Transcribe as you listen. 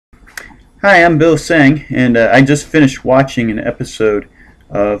Hi, I'm Bill Seng, and I just finished watching an episode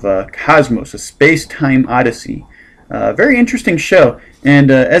of Cosmos, a Spacetime Odyssey. Very interesting show, and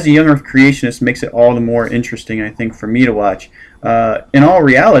as a young Earth creationist, makes it all the more interesting, I think, for me to watch. In all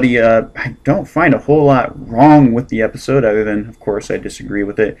reality, I don't find a whole lot wrong with the episode, other than, of course, I disagree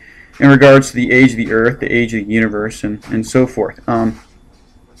with it in regards to the age of the Earth, the age of the universe, and so forth.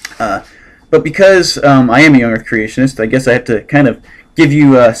 But because I am a young Earth creationist, I guess I have to kind of give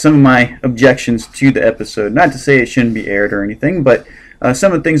you some of my objections to the episode. Not to say it shouldn't be aired or anything, but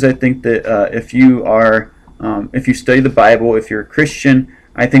some of the things I think that if you study the Bible, if you're a Christian,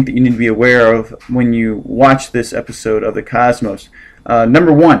 I think that you need to be aware of when you watch this episode of the Cosmos.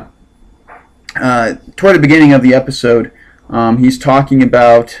 Number one, toward the beginning of the episode, he's talking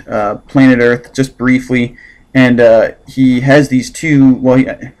about planet Earth just briefly, and he has these two, well,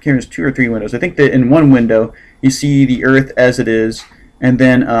 there's two or three windows. I think that in one window you see the Earth as it is, and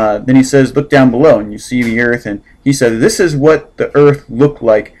then he says, look down below, and you see the Earth, and he says, this is what the Earth looked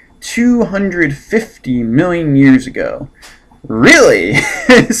like 250 million years ago. Really?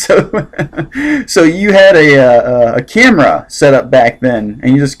 So you had a camera set up back then,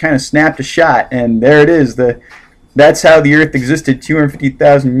 and you just kind of snapped a shot, and there it is. That's how the Earth existed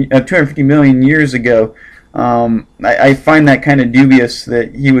 250 million years ago. I find that kind of dubious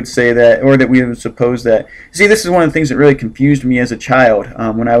that he would say that, or that we would suppose that. See, this is one of the things that really confused me as a child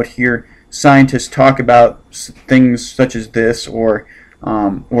when I would hear scientists talk about things such as this, or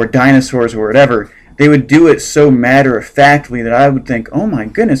dinosaurs or whatever. They would do it so matter-of-factly that I would think, oh my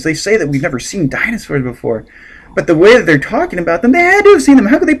goodness, they say that we've never seen dinosaurs before. But the way that they're talking about them, they had to have seen them.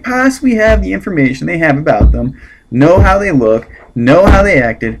 How could they possibly have the information they have about them, know how they look, know how they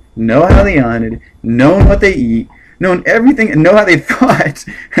acted, know how they hunted, know what they eat, know everything, and know how they thought,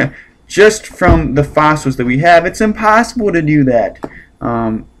 just from the fossils that we have? It's impossible to do that.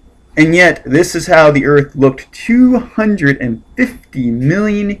 And yet, this is how the Earth looked 250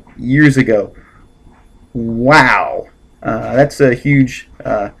 million years ago. Wow. That's a huge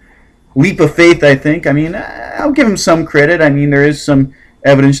leap of faith, I think. I mean, I'll give him some credit. I mean, there is some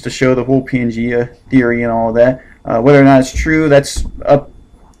evidence to show the whole Pangea theory and all of that. Whether or not it's true, that's up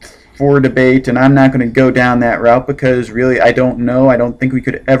for debate, and I'm not going to go down that route because really I don't know. I don't think we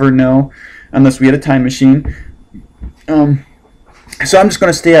could ever know unless we had a time machine. So I'm just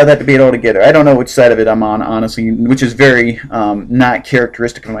going to stay out of that debate altogether. I don't know which side of it I'm on, honestly, which is very not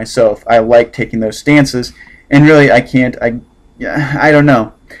characteristic of myself. I like taking those stances, and really I can't. I don't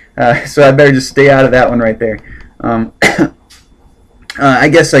know. So I better just stay out of that one right there. I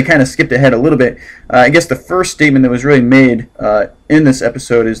guess I kind of skipped ahead a little bit. I guess the first statement that was really made in this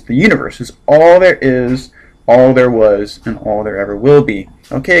episode is the universe is all there is, all there was, and all there ever will be.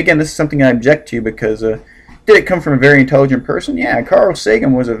 Okay, again, this is something I object to because did it come from a very intelligent person? Yeah, Carl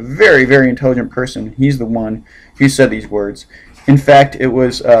Sagan was a very, very intelligent person. He's the one who said these words. In fact, it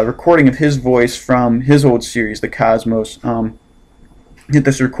was a recording of his voice from his old series, The Cosmos, that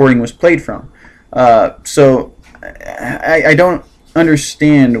this recording was played from. So I don't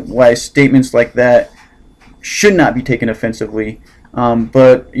understand why statements like that should not be taken offensively.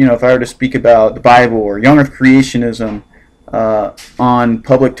 But, you know, if I were to speak about the Bible or young Earth creationism on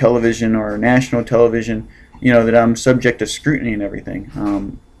public television or national television, you know, that I'm subject to scrutiny and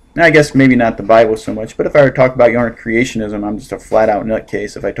everything. I guess maybe not the Bible so much, but if I were to talk about young Earth creationism, I'm just a flat-out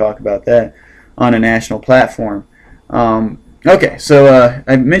nutcase if I talk about that on a national platform. Okay, so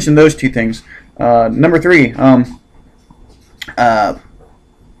I mentioned those two things. Number three, I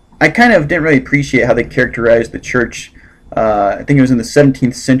kind of didn't really appreciate how they characterized the church. I think it was in the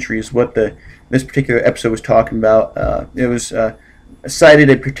 17th century is what this particular episode was talking about. It was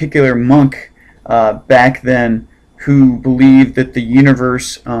cited a particular monk back then who believed that the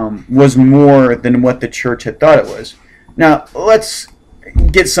universe was more than what the church had thought it was. Now, let's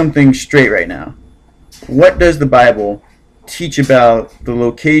get something straight right now. What does the Bible teach about the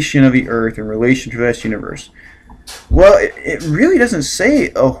location of the earth in relation to this universe? Well, it really doesn't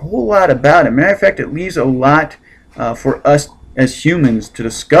say a whole lot about it. Matter of fact, it leaves a lot for us as humans to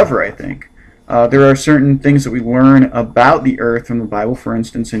discover, I think. There are certain things that we learn about the earth from the Bible. For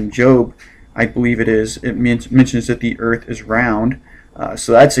instance, in Job, I believe it mentions that the earth is round.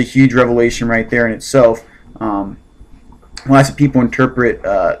 So that's a huge revelation right there in itself. Lots of people interpret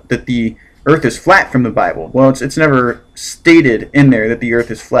that the earth is flat from the Bible. Well, it's never stated in there that the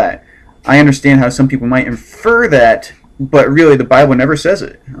earth is flat. I understand how some people might infer that, but really the Bible never says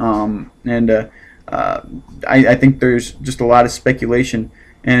it. I think there's just a lot of speculation,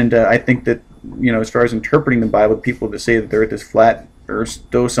 and I think that, you know, as far as interpreting the Bible, people that say that the earth is flat There's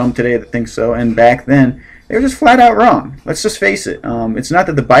still some today that think so, and back then they were just flat out wrong. Let's just face it. It's not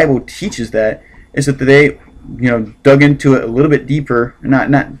that the Bible teaches that; it's that they, dug into it a little bit deeper.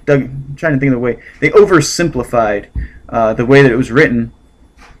 Not dug. I'm trying to think of the way they oversimplified the way that it was written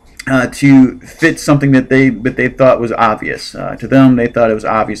to fit something that they thought was obvious. To them, they thought it was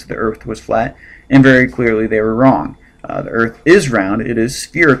obvious that the Earth was flat, and very clearly they were wrong. The Earth is round; it is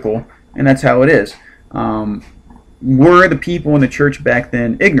spherical, and that's how it is. Were the people in the church back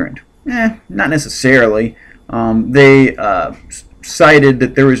then ignorant? Not necessarily. They cited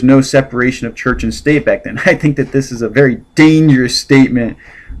that there was no separation of church and state back then. I think that this is a very dangerous statement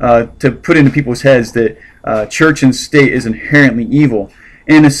to put into people's heads, that church and state is inherently evil.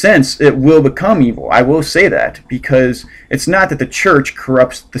 In a sense, it will become evil. I will say that, because it's not that the church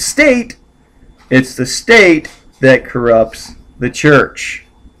corrupts the state, it's the state that corrupts the church.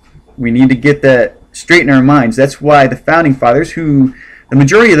 We need to get that straight in our minds. That's why the founding fathers, who the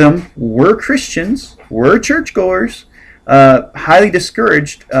majority of them were Christians, were churchgoers, highly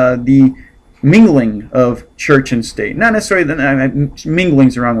discouraged the mingling of church and state. Not necessarily, mingling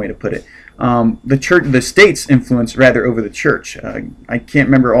is the wrong way to put it. The state's influence rather over the church. I can't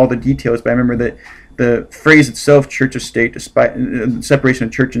remember all the details, but I remember that the phrase itself, church of state, despite separation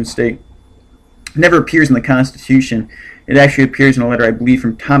of church and state, never appears in the Constitution. It actually appears in a letter, I believe,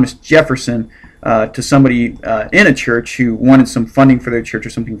 from Thomas Jefferson to somebody in a church who wanted some funding for their church or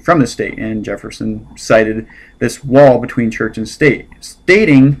something from the state, and Jefferson cited this wall between church and state,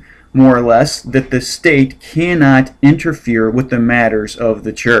 stating more or less that the state cannot interfere with the matters of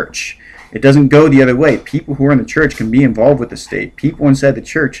the church. It doesn't go the other way. People who are in the church can be involved with the state. People inside the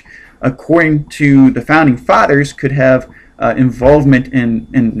church, according to the founding fathers, could have involvement in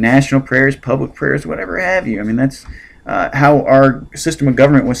national prayers, public prayers, whatever have you. I mean, that's how our system of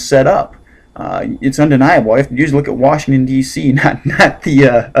government was set up. It's undeniable. All you have to do is look at Washington, D.C., not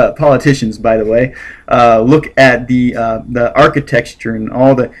the politicians, by the way. Look at the architecture and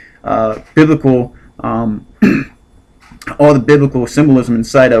all the biblical symbolism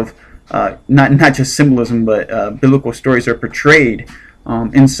inside of not just symbolism, but biblical stories are portrayed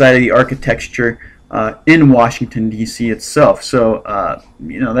inside of the architecture in Washington, D.C. itself. So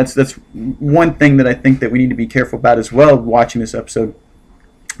that's one thing that I think that we need to be careful about as well watching this episode.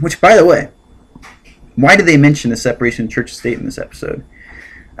 Which, by the way, why do they mention the separation of church and state in this episode?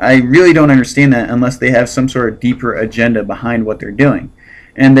 I really don't understand that unless they have some sort of deeper agenda behind what they're doing.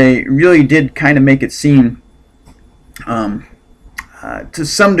 And they really did kind of make it seem, to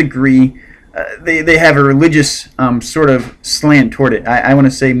some degree, they have a religious sort of slant toward it. I want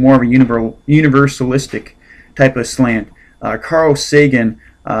to say more of a universalistic type of slant. Carl Sagan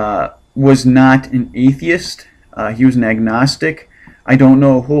was not an atheist. He was an agnostic. I don't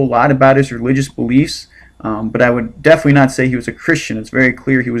know a whole lot about his religious beliefs, but I would definitely not say he was a Christian. It's very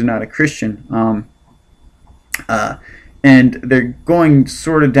clear he was not a Christian. And they're going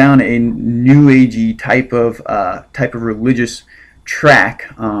sort of down a new agey type of religious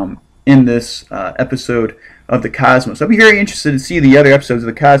track in this episode of the Cosmos. I'll be very interested to see the other episodes of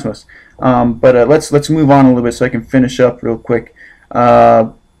the Cosmos. But let's move on a little bit so I can finish up real quick.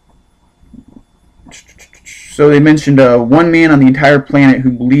 So they mentioned one man on the entire planet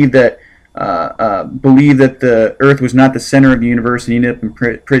who believed that the Earth was not the center of the universe, and he ended up in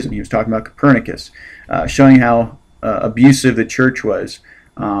prison. He was talking about Copernicus, showing how abusive the church was.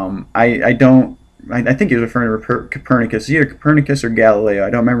 I think he was referring to Copernicus, either Copernicus or Galileo. I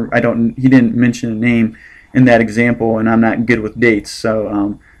don't remember. He didn't mention a name in that example, and I'm not good with dates, so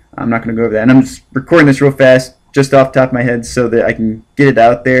I'm not going to go over that. And I'm just recording this real fast, just off the top of my head, so that I can get it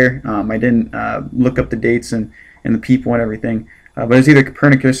out there. I didn't look up the dates and the people and everything, but it was either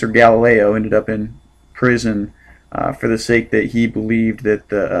Copernicus or Galileo ended up in prison for the sake that he believed that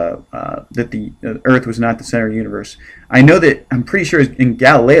the Earth was not the center of the universe. I'm pretty sure in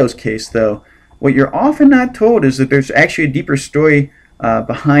Galileo's case, though, what you're often not told is that there's actually a deeper story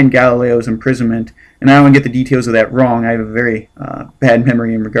behind Galileo's imprisonment, and I don't want to get the details of that wrong. I have a very bad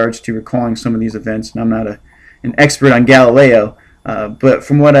memory in regards to recalling some of these events, and I'm not an expert on Galileo, but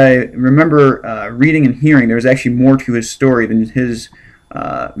from what I remember reading and hearing, there's actually more to his story than his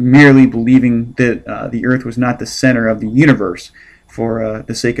merely believing that the Earth was not the center of the universe for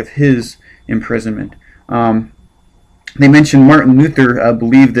the sake of his imprisonment. They mentioned Martin Luther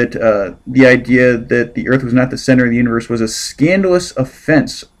believed that the idea that the Earth was not the center of the universe was a scandalous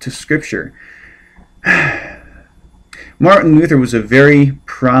offense to Scripture. Martin Luther was a very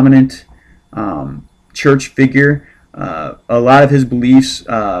prominent church figure. A lot of his beliefs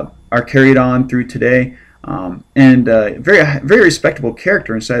are carried on through today. and very respectable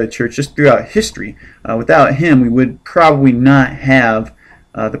character inside the church just throughout history. Without him, we would probably not have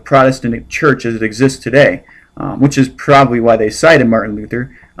the Protestant church as it exists today, which is probably why they cited Martin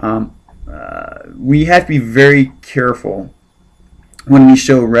Luther. We have to be very careful when we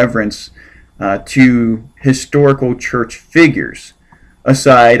show reverence to historical church figures,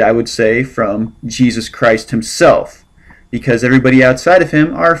 aside, I would say, from Jesus Christ himself, because everybody outside of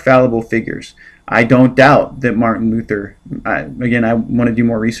him are fallible figures. I don't doubt that Martin Luther, again, I want to do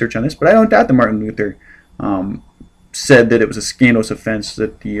more research on this, but I don't doubt that Martin Luther said that it was a scandalous offense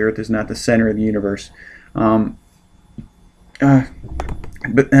that the earth is not the center of the universe. Martin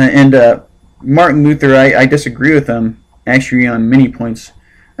Luther, I disagree with him actually on many points.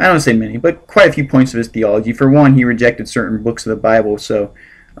 I don't say many, but quite a few points of his theology. For one, he rejected certain books of the Bible, so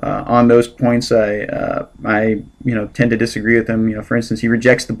on those points, I tend to disagree with him. For instance, he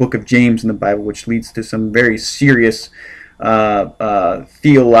rejects the book of James in the Bible, which leads to some very serious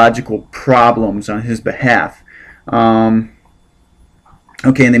theological problems on his behalf. Okay,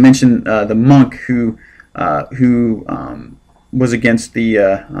 and they mentioned the monk who was against the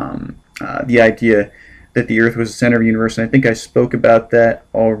idea that the earth was the center of the universe, and I think I spoke about that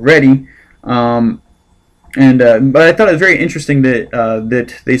already. But I thought it was very interesting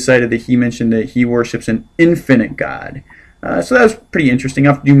that they cited that he mentioned that he worships an infinite God. So that was pretty interesting.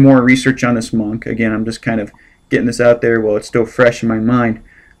 I'll have to do more research on this monk. Again, I'm just kind of getting this out there while it's still fresh in my mind.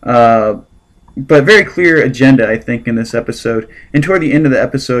 But very clear agenda, I think, in this episode. And toward the end of the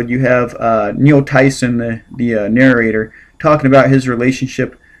episode, you have Neil Tyson, the narrator, talking about his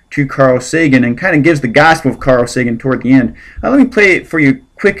relationship to Carl Sagan, and kind of gives the gospel of Carl Sagan toward the end. Let me play it for you, a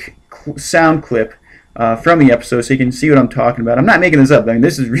quick sound clip from the episode so you can see what I'm talking about. I'm not making this up. I mean,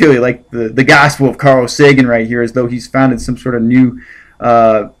 this is really like the gospel of Carl Sagan right here, as though he's founded some sort of new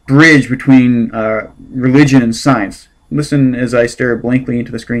bridge between religion and science. Listen as I stare blankly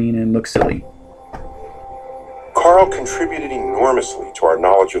into the screen and look silly. Carl contributed enormously to our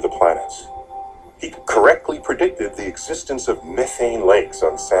knowledge of the planets. He correctly predicted the existence of methane lakes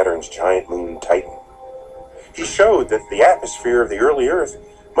on Saturn's giant moon Titan. He showed that the atmosphere of the early Earth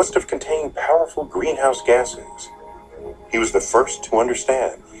must have contained powerful greenhouse gases. He was the first to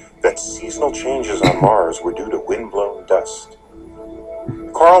understand that seasonal changes on Mars were due to wind-blown dust.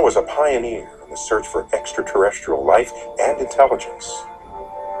 Carl was a pioneer in the search for extraterrestrial life and intelligence.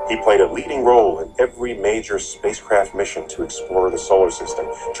 He played a leading role in every major spacecraft mission to explore the solar system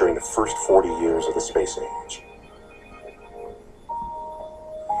during the first 40 years of the space age.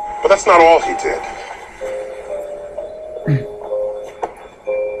 But that's not all he did.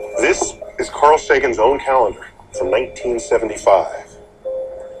 This is Carl Sagan's own calendar from 1975.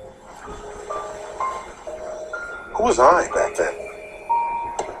 Who was I back then?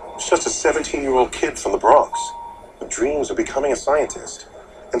 I was just a 17-year-old kid from the Bronx with dreams of becoming a scientist.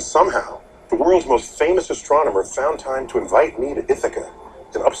 And somehow, the world's most famous astronomer found time to invite me to Ithaca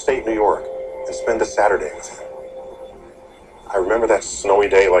in upstate New York and spend a Saturday with him. I remember that snowy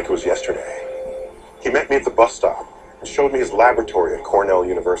day like it was yesterday. He met me at the bus stop and showed me his laboratory at Cornell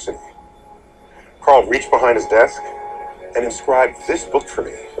University. Carl reached behind his desk and inscribed this book for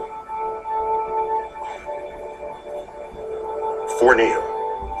me. For Neil,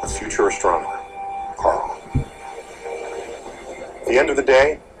 the future astronomer, Carl. At the end of the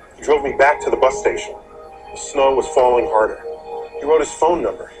day, he drove me back to the bus station. The snow was falling harder. He wrote his phone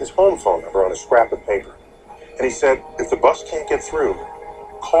number, his home phone number, on a scrap of paper. And he said, if the bus can't get through,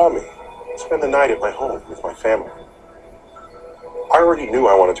 call me. Spend the night at my home with my family. I already knew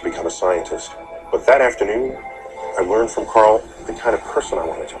I wanted to become a scientist, but that afternoon, I learned from Carl the kind of person I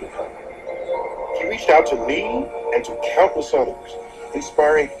wanted to become. He reached out to me and to countless others,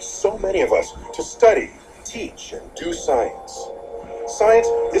 inspiring so many of us to study, teach, and do science. Science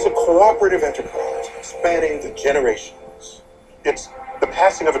is a cooperative enterprise spanning the generations. It's the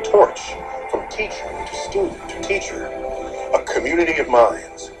passing of a torch from teacher to student to teacher, a community of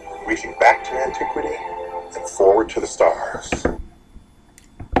minds reaching back to antiquity and forward to the stars.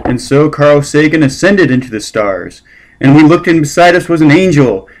 And so Carl Sagan ascended into the stars, and we looked, and beside us was an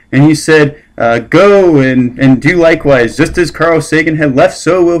angel, and he said, go and do likewise. Just as Carl Sagan had left,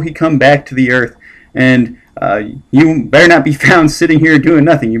 so will he come back to the earth. And you better not be found sitting here doing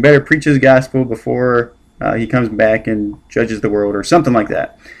nothing. You better preach his gospel before he comes back and judges the world, or something like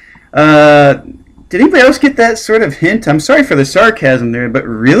that. Did anybody else get that sort of hint? I'm sorry for the sarcasm there, but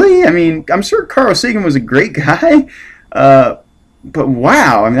really? I mean, I'm sure Carl Sagan was a great guy, but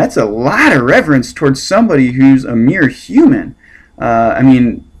wow, I mean, that's a lot of reverence towards somebody who's a mere human. I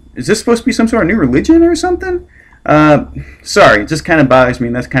mean, is this supposed to be some sort of new religion or something? Sorry, it just kind of bothers me,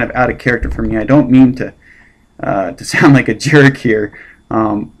 and that's kind of out of character for me. I don't mean to to sound like a jerk here.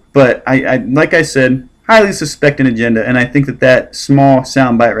 But I like I said, highly suspect an agenda, and I think that small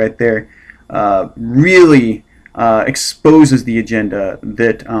soundbite right there really exposes the agenda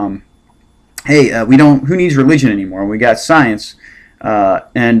that hey, we don't. Who needs religion anymore? We got science,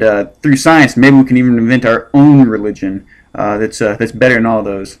 and through science, maybe we can even invent our own religion that's better than all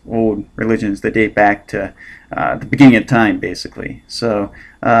those old religions that date back to the beginning of time, basically. So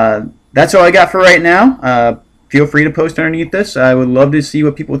that's all I got for right now. Feel free to post underneath this. I would love to see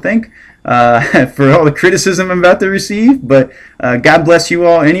what people think for all the criticism I'm about to receive. But God bless you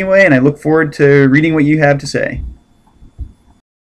all anyway, and I look forward to reading what you have to say.